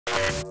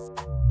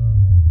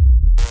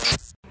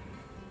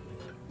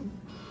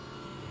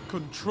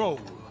Controle.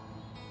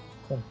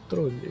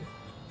 Controle.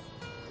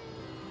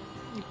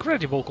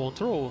 Incredible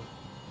Control.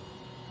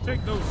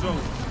 Take those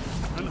zones.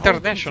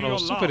 International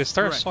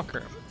Superstar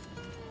Soccer.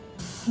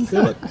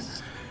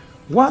 GALAX.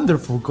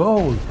 Wonderful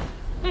goal.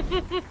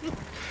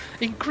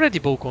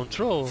 Incredible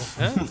Control.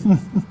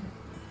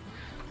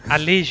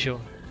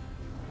 Alejo.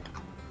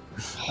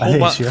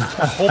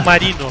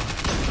 Romarino.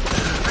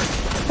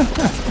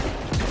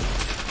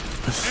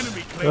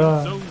 Enemy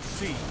claims zone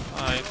C.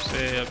 Ah, eu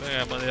sei,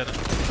 é a maneira.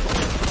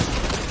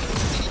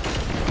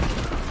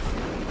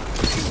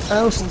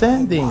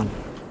 Outstanding.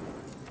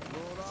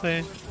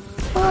 Sim.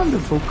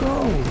 Wonderful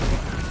goal.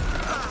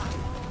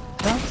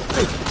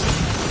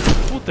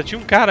 Puta, tinha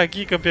um cara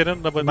aqui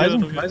camperando na bandeira.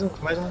 Mais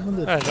uma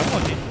bandeira. Ah, já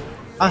morri.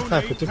 Ah,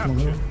 tá, foi tu que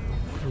morreu.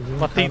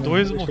 Matei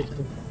dois e morri.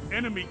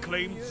 Enemy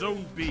claimed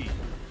zone B.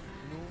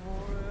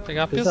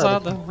 Pegar uma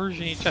pesada,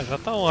 urgente. Ah, já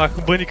tá uma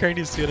bunny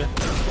carniceira.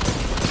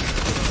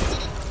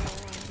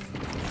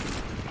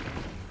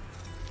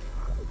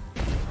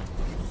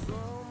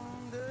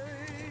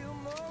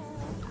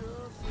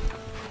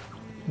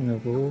 Eu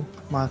vou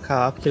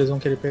marcar A porque eles vão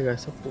querer pegar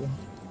essa porra.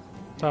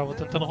 Tá, vou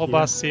tentando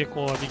roubar a C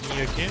com o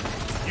amiguinho aqui.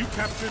 You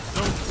captured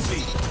zone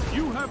C.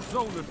 You have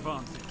zone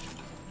advantage.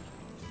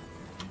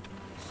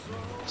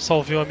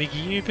 Salvei o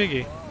amiguinho e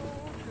peguei.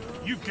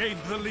 You gained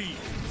the lead.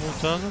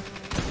 Voltando.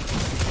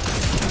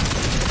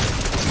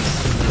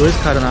 Dois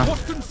caras na.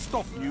 What can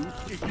stop you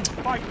if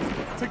you fight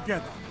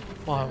together?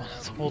 Porra,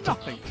 voltou.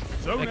 Nothing.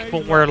 É Zone que A pô,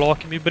 um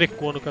Warlock me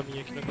brecou no caminho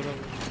aqui na cada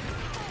vez.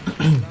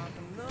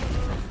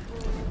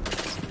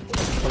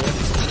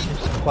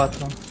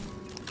 4.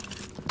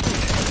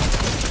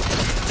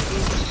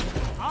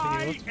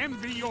 I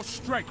envy your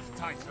strength,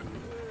 Titan.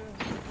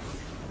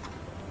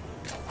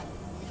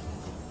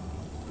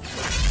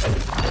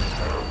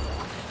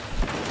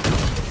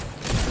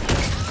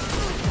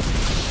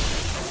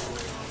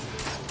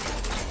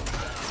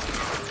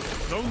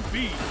 Zone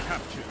B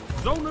captured.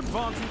 Zone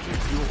advantage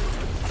is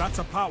yours. That's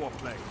a power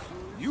play.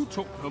 You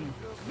took them,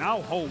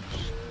 now hold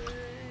them.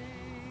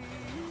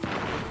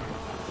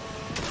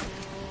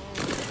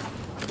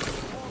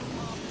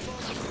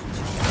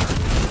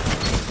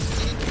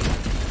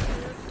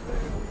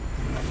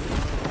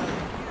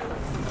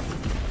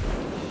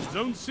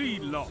 Zone C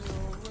lost.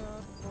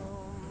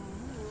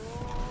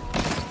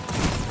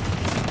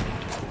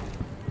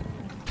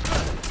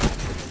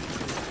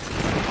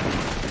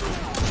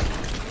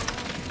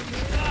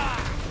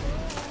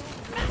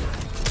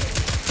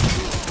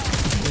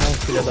 Não,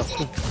 filha da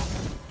puta.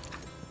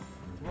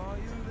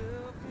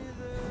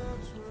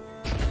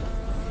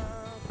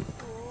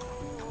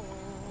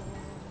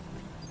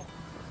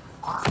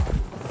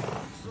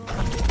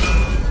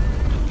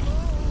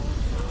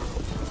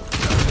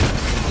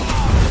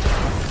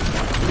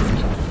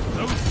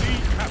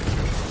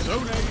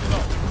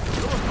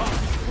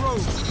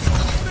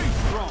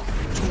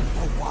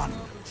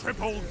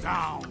 Triple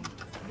down.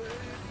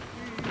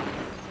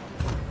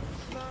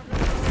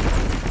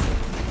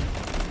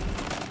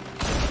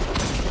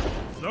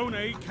 Zone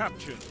A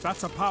captured.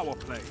 That's a power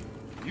play.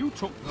 You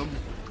took them,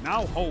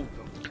 now hold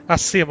them. A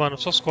C, mano,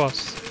 suas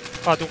costas.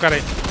 Ah, tem um cara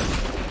aí.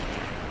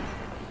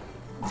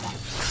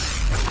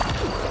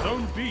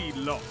 Zone B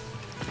lost.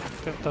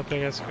 Vou tentar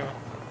pegar esse cara.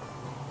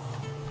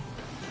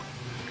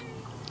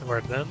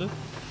 Aguardando.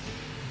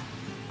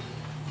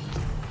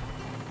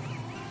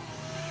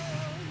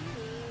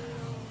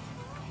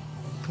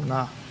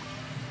 Na.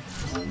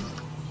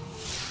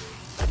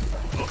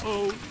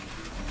 Uh-oh.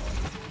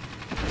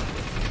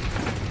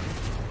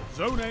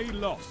 Zone A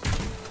lost.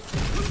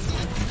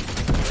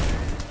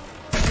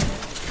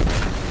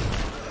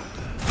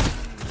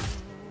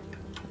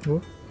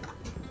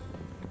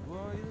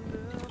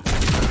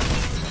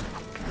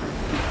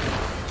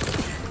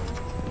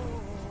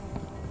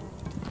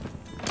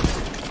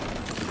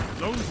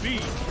 Zone B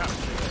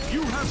captured.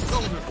 You have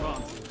zone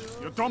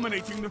advantage. You're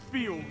dominating the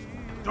field.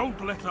 Don't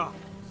let up.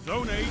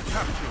 Zone A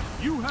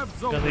captured. You have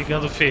zone advantage.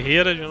 Ligando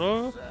Ferreira de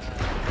novo.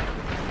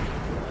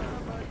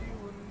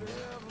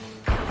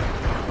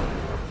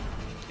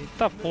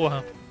 Eita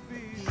porra.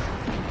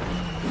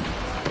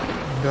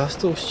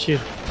 Gasta os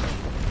tiros.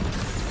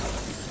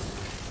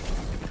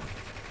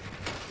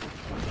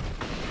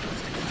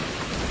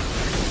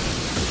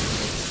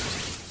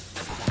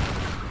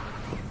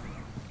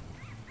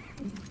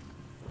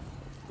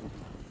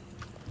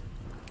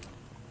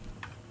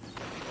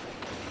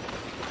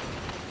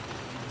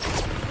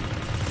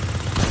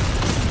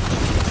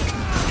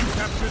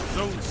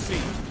 Zone C.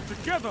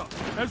 Together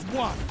as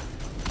one.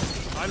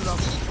 I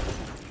love it.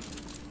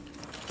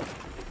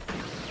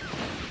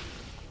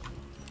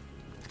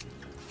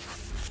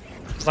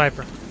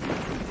 Sniper.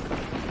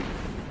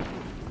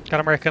 O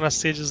cara marcando a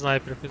C de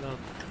sniper, cuidado.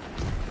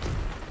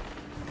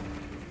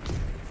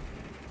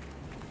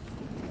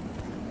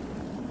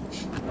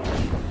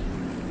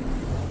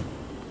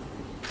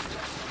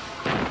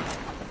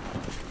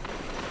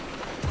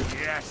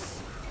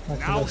 Yes.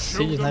 Aquela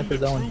C de sniper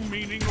da onde?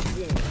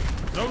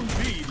 Zone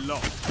B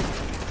lost.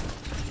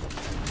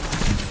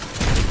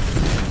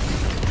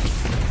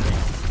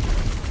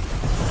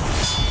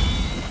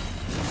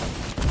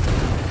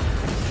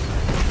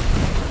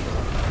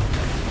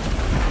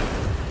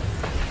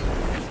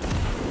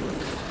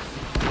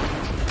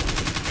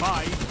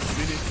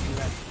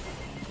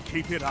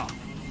 Keep it up.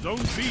 Zone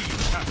B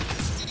captured.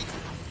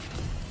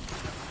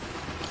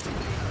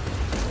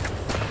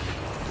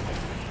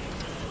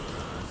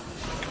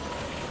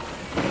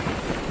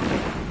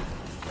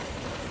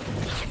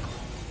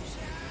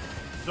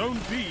 Zone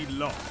B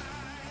lost.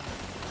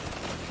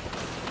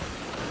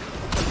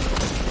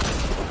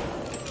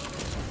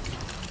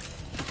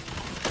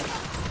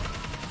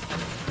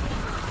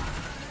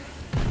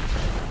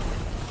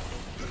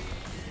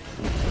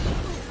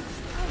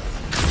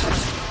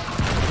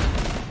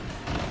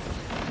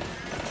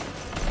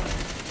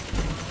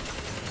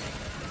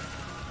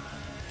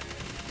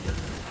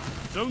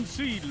 Zone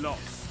C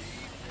lost.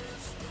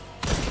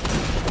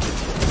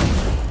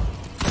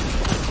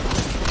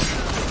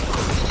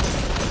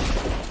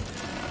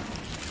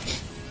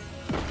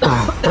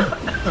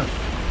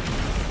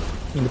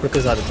 Indo pra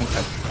pesada com o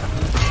cara.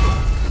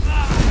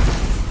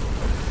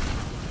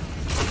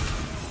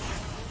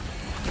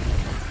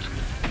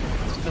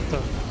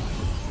 Tentando.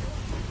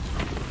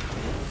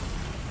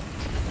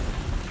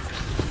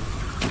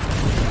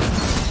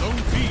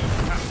 Zone B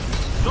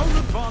captured. Zone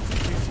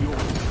advantage is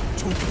yours.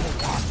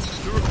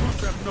 2-for-1. The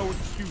recruits have no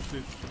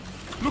excuses.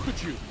 Look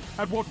at you,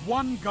 at what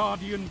one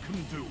Guardian can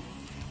do.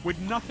 With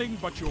nothing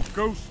but your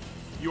ghost,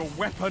 your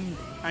weapon,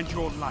 and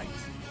your light.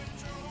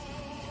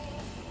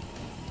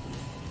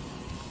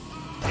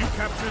 You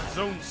captured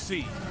Zone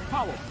C.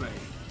 Power play.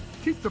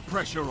 Keep the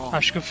pressure on.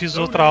 Acho que eu fiz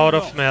Zone outra A Out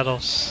of lost.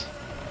 Medals.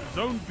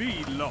 Zone B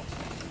lost.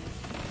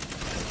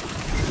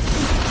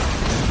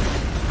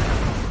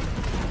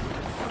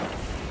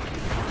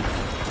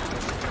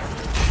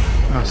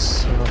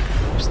 Nossa,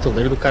 o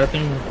pistoleiro do cara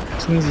tem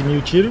 15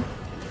 mil tiros.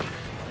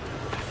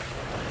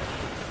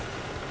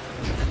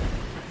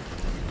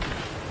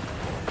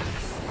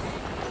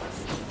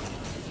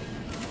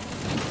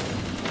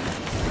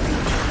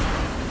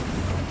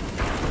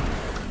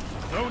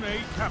 Zone A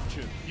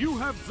captured. You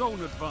have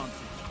zone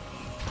advantage.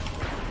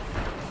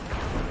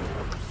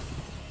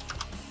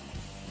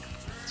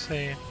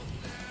 Sei.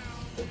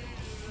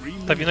 3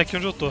 Tá vindo minutes. aqui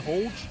onde eu tô.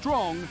 Hold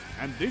strong,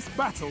 and this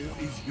battle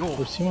is Por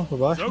yours. cima, por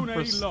baixo. Zone A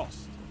Por- lost.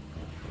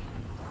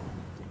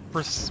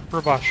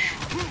 Por baixo.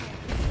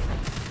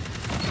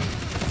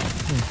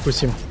 Por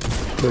cima.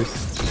 2.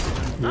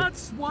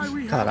 That's why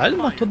we have Caralho,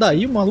 alliance. matou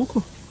daí o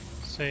maluco.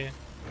 Sei.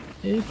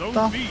 Eita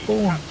Zone B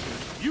porra.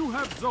 captured. You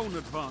have zone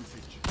advantage.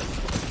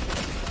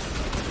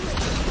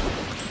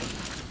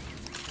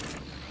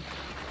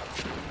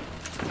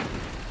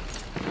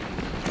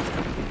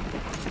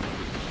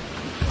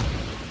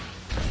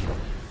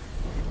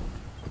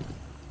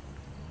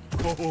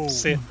 Oh,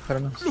 C. Cara,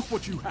 não. look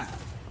what you have.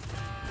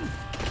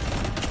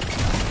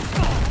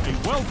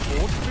 A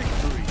well-fought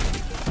victory.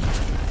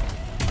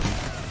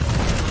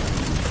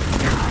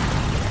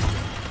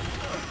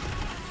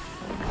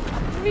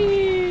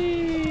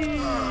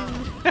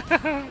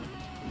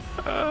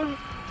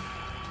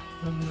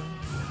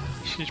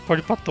 Acho que a gente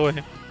pode ir pra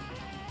torre,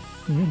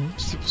 Uhum.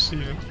 se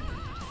possível.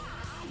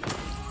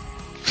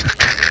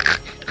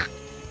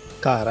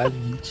 Caralho,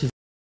 gente.